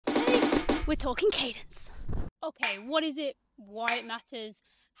we're talking cadence. Okay, what is it, why it matters,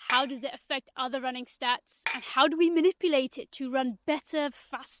 how does it affect other running stats, and how do we manipulate it to run better,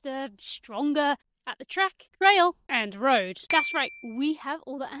 faster, stronger at the track, trail, and road? That's right, we have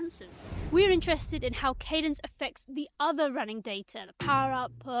all the answers. We're interested in how cadence affects the other running data, the power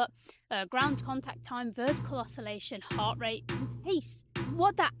output, ground contact time, vertical oscillation, heart rate, and pace.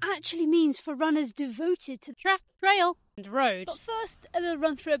 What that actually means for runners devoted to the track, trail, and road. But first, a little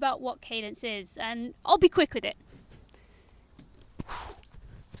run through about what cadence is, and I'll be quick with it.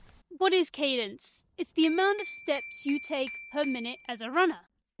 What is cadence? It's the amount of steps you take per minute as a runner.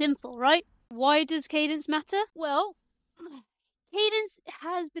 Simple, right? Why does cadence matter? Well, cadence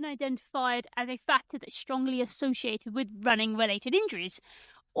has been identified as a factor that's strongly associated with running-related injuries,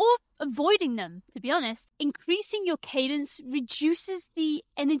 or avoiding them, to be honest. Increasing your cadence reduces the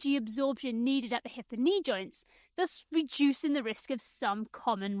energy absorption needed at the hip and knee joints, thus reducing the risk of some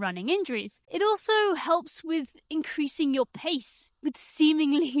common running injuries. It also helps with increasing your pace with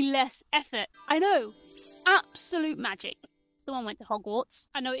seemingly less effort. I know, absolute magic. Someone went to Hogwarts.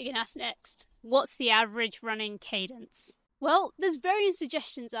 I know what you're going to ask next. What's the average running cadence? Well, there's various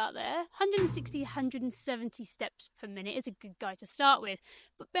suggestions out there. 160, 170 steps per minute is a good guide to start with.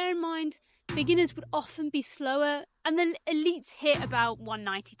 But bear in mind, beginners would often be slower, and the elites hit about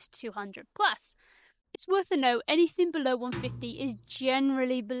 190 to 200 plus. It's worth a note, anything below 150 is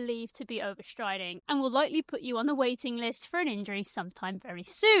generally believed to be overstriding, and will likely put you on the waiting list for an injury sometime very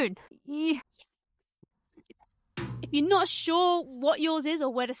soon. If you're not sure what yours is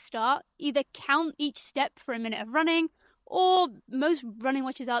or where to start, either count each step for a minute of running, or most running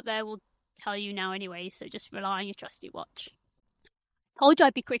watches out there will tell you now anyway, so just rely on your trusty watch. Told you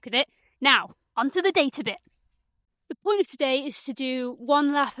I'd be quick with it. Now, onto the data bit. The point of today is to do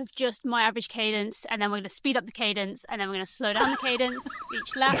one lap of just my average cadence, and then we're going to speed up the cadence, and then we're going to slow down the cadence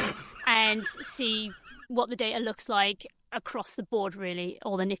each lap, and see what the data looks like across the board, really,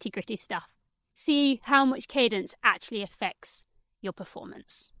 all the nitty-gritty stuff. See how much cadence actually affects your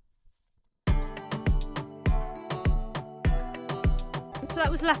performance. So that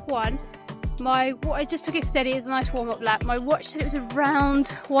was lap one. I just took it steady as a nice warm-up lap. My watch said it was around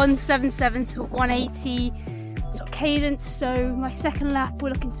 177 to 180 sort of cadence. So my second lap,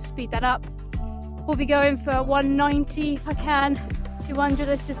 we're looking to speed that up. We'll be going for 190 if I can, 200.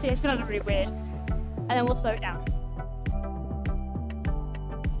 Let's just see. It's going to look really weird, and then we'll slow it down.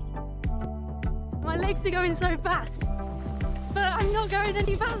 My legs are going so fast, but I'm not going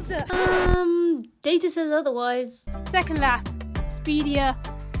any faster. Data says otherwise. Second lap, speedier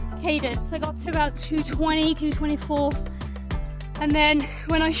cadence. I got up to about 220, 224. And then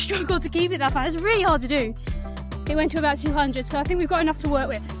when I struggled to keep it that fast, it's really hard to do. It went to about 200, so I think we've got enough to work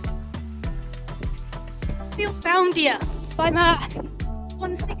with. Feel boundier. I'm at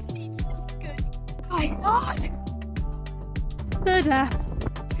 160, so this is good. Guys, hard. Third lap.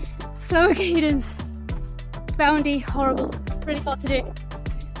 Slower cadence. Boundy, horrible. Really hard to do.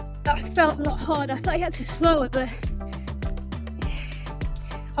 That felt a lot harder. I thought I had to go slower, but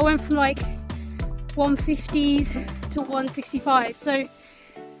I went from like 150s to 165. So I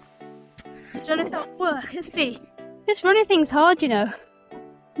don't know if that would work. Let's see. This running thing's hard, you know.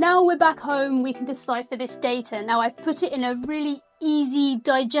 Now we're back home, we can decipher this data. Now I've put it in a really easy,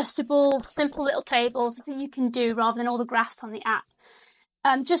 digestible, simple little tables that you can do rather than all the graphs on the app.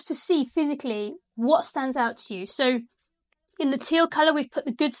 Just to see physically what stands out to you. So in the teal colour, we've put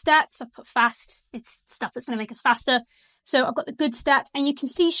the good stats. I've put fast. It's stuff that's going to make us faster. So I've got the good stat, and you can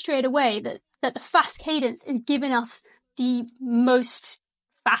see straight away that the fast cadence is giving us the most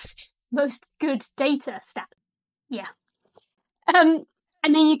fast, most good data stat. Yeah. And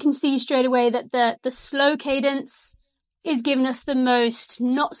then you can see straight away that the slow cadence is giving us the most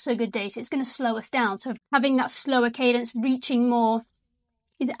not so good data. It's going to slow us down. So having that slower cadence, reaching more,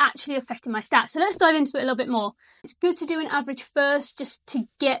 is actually affecting my stats. So let's dive into it a little bit more. It's good to do an average first, just to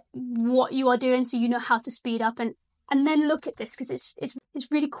get what you are doing so you know how to speed up, and then look at this, because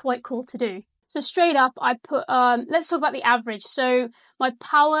it's really quite cool to do. So straight up, I put, let's talk about the average. So my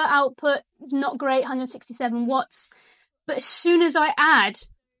power output, not great, 167 watts. But as soon as I add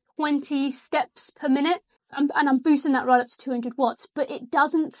 20 steps per minute, and I'm boosting that right up to 200 watts, but it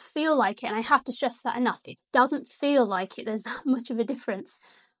doesn't feel like it. And I have to stress that enough. It doesn't feel like it. There's that much of a difference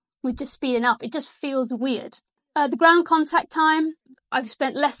with just speeding up. It just feels weird. The ground contact time, I've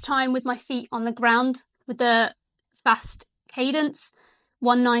spent less time with my feet on the ground with the fast cadence,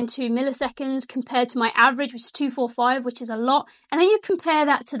 192 milliseconds compared to my average, which is 245, which is a lot. And then you compare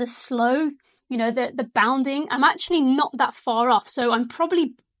that to the slow, you know, the bounding. I'm actually not that far off. So I'm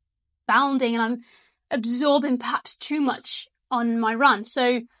probably bounding and I'm absorbing perhaps too much on my run.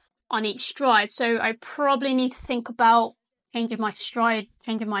 So on each stride. So I probably need to think about changing my stride,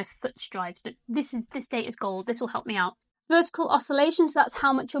 changing my foot strides, but this data is gold. This will help me out. Vertical oscillations, that's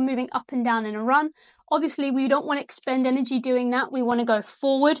how much you're moving up and down in a run. Obviously, we don't want to expend energy doing that. We want to go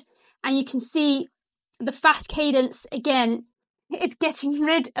forward. And you can see the fast cadence, again, it's getting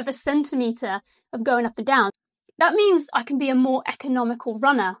rid of a centimetre of going up and down. That means I can be a more economical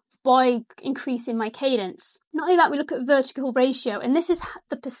runner by increasing my cadence. Not only that, we look at vertical ratio, and this is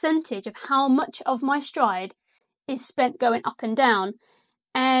the percentage of how much of my stride is spent going up and down.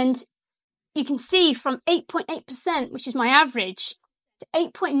 And you can see from 8.8%, which is my average, to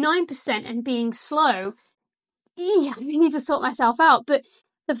 8.9% and being slow, I need to sort myself out. But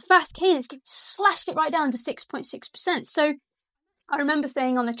the fast cadence slashed it right down to 6.6%. So I remember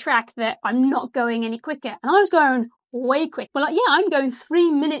saying on the track that I'm not going any quicker, and I was going way quick. Well, I'm going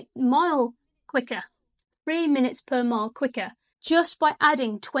 3-minute mile quicker, 3 minutes per mile quicker, just by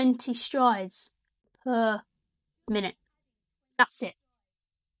adding 20 strides per minute. That's it.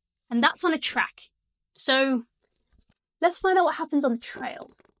 And that's on a track. So let's find out what happens on the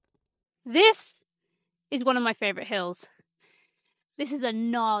trail. This is one of my favourite hills. This is a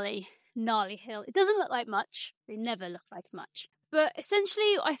gnarly hill. It doesn't look like much. They never look like much. But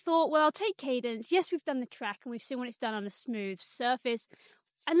essentially, I thought, well, I'll take Cadence. Yes, we've done the track and we've seen what it's done on a smooth surface.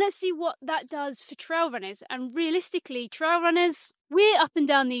 And let's see what that does for trail runners. And realistically, trail runners, we're up and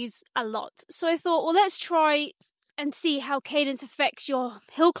down these a lot. So I thought, well, let's try and see how Cadence affects your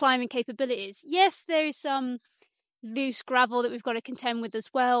hill climbing capabilities. Yes, there is some loose gravel that we've got to contend with as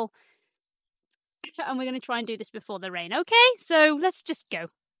well. And we're going to try and do this before the rain. Okay, so let's just go.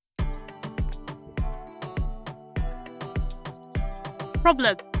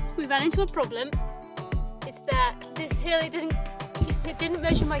 Problem. We ran into a problem. It's that this hill, it didn't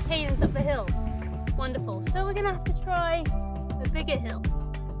measure my cadence up the hill. Wonderful. So we're going to have to try a bigger hill.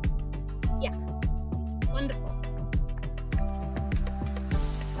 Yeah. Wonderful.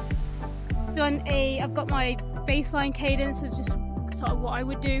 I've got my baseline cadence of just sort of what I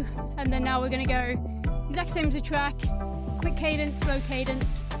would do, and then now we're going to go exact same as the track, quick cadence, slow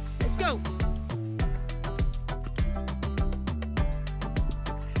cadence. Let's go.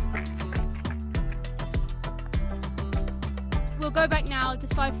 We'll go back now,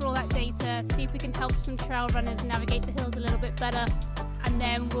 decipher all that data, see if we can help some trail runners navigate the hills a little bit better, and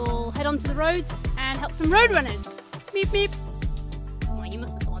then we'll head onto the roads and help some road runners. Beep beep. Oh, you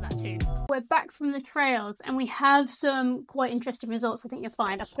must have thought that too. We're back from the trails and we have some quite interesting results, I think you'll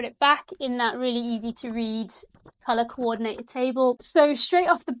find. I've put it back in that really easy to read colour coordinated table. So straight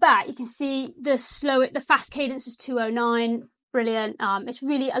off the bat, you can see the fast cadence was 209. Brilliant. It's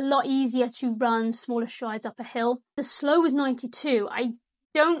really a lot easier to run smaller strides up a hill. The slow was 92. I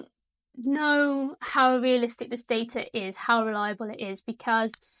don't know how realistic this data is, how reliable it is,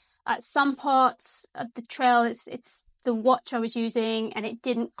 because at some parts of the trail, it's the watch I was using and it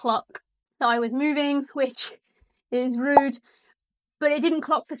didn't clock that I was moving, which is rude, but it didn't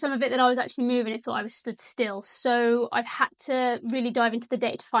clock for some of it that I was actually moving. It thought I was stood still. So I've had to really dive into the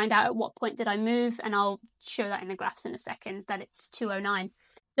data to find out at what point did I move, and I'll show that in the graphs in a second that it's 209.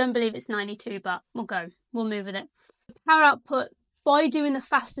 Don't believe it's 92, but we'll move with it. Power output, by doing the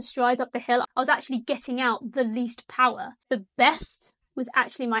faster strides up the hill, I was actually getting out the least power. The best was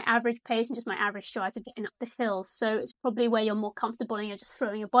actually my average pace and just my average strides of getting up the hill. So it's probably where you're more comfortable and you're just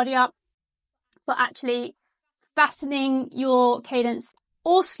throwing your body up. But actually, fastening your cadence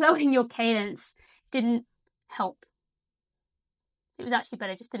or slowing your cadence didn't help. It was actually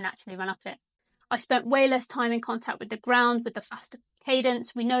better just to naturally run up it. I spent way less time in contact with the ground with the faster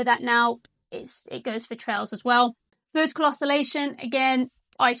cadence. We know that now. It goes for trails as well. Vertical oscillation, again,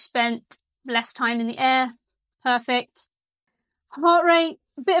 I spent less time in the air. Perfect. Heart rate,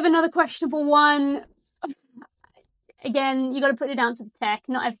 a bit of another questionable one. Again, you got to put it down to the tech.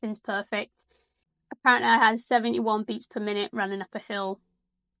 Not everything's perfect. Apparently I had 71 beats per minute running up a hill.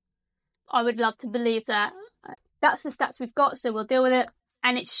 I would love to believe that. That's the stats we've got, so we'll deal with it.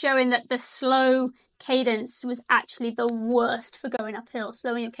 And it's showing that the slow cadence was actually the worst for going uphill.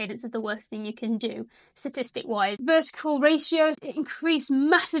 Slowing your cadence is the worst thing you can do, statistic-wise. Vertical ratios increased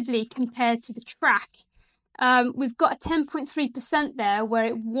massively compared to the track. We've got a 10.3% there where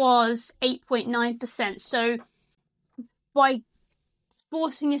it was 8.9%. So by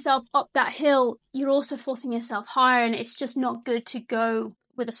forcing yourself up that hill, you're also forcing yourself higher, and it's just not good to go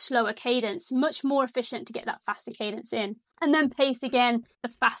with a slower cadence. Much more efficient to get that faster cadence in. And then pace again, the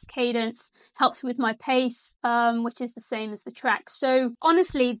fast cadence helps with my pace, which is the same as the track. So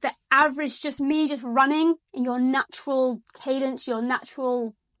honestly, the average, just me just running in your natural cadence, your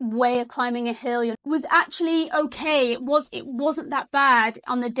natural way of climbing a hill was actually okay. It wasn't that bad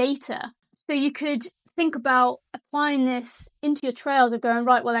on the data. So you could think about applying this into your trails of going,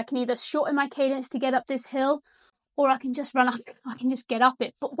 right, well, I can either shorten my cadence to get up this hill, or I can just run up, I can just get up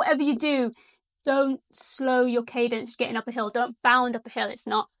it. But whatever you do, don't slow your cadence getting up a hill. Don't bound up a hill. It's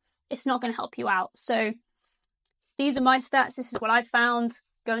not going to help you out. So these are my stats. This is what I found.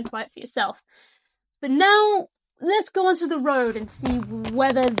 Go and try it for yourself. But now let's go onto the road and see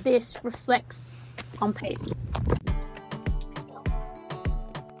whether this reflects on pace. Let's go.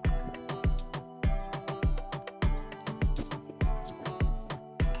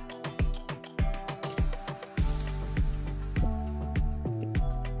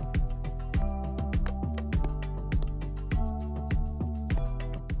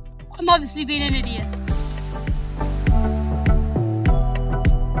 I'm obviously being an idiot.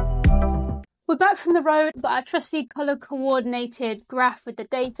 We're back from the road. We've got our trusty colour coordinated graph with the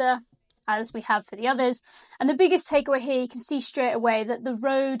data, as we have for the others. And the biggest takeaway here, you can see straight away that the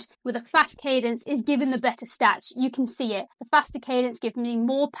road with a fast cadence is given the better stats. You can see it. The faster cadence gives me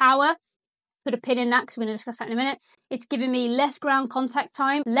more power. Put a pin in that because we're going to discuss that in a minute. It's giving me less ground contact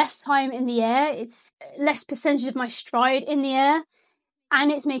time, less time in the air. It's less percentage of my stride in the air.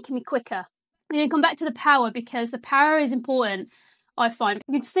 And it's making me quicker. I'm going to come back to the power because the power is important, I find.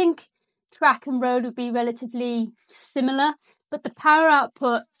 You'd think track and road would be relatively similar, but the power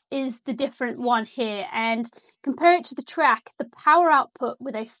output is the different one here. And compare it to the track, the power output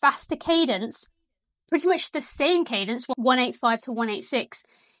with a faster cadence, pretty much the same cadence, 185 to 186,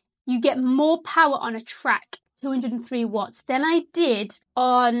 you get more power on a track, 203 watts, than I did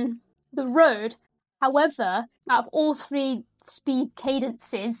on the road. However, out of all three speed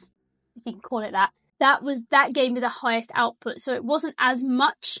cadences, if you can call it that, that gave me the highest output. So it wasn't as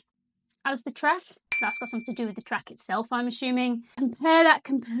much as the track. That's got something to do with the track itself, I'm assuming. Compare that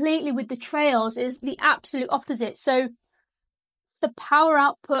completely with the trails is the absolute opposite. So the power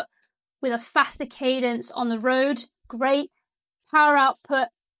output with a faster cadence on the road, great. Power output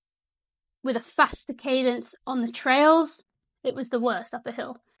with a faster cadence on the trails, it was the worst up a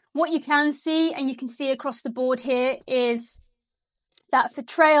hill. What you can see, and you can see across the board here, is that for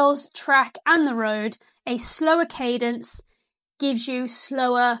trails, track and the road, a slower cadence gives you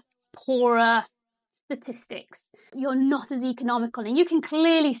slower, poorer statistics. You're not as economical, and you can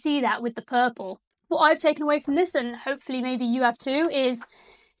clearly see that with the purple. What I've taken away from this, and hopefully maybe you have too, is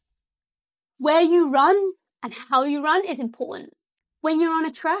where you run and how you run is important. When you're on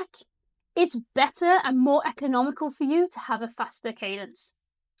a track, it's better and more economical for you to have a faster cadence.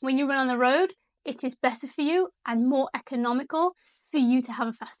 When you run on the road, it is better for you and more economical for you to have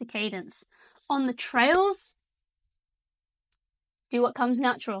a faster cadence. On the trails, do what comes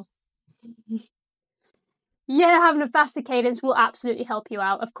natural. Yeah, having a faster cadence will absolutely help you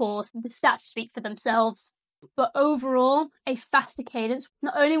out, of course. The stats speak for themselves. But overall, a faster cadence,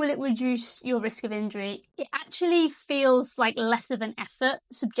 not only will it reduce your risk of injury, it actually feels like less of an effort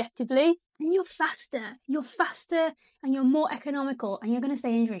subjectively. And you're faster and you're more economical and you're going to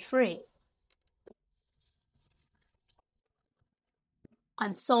stay injury-free.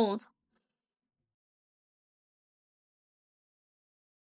 I'm sold.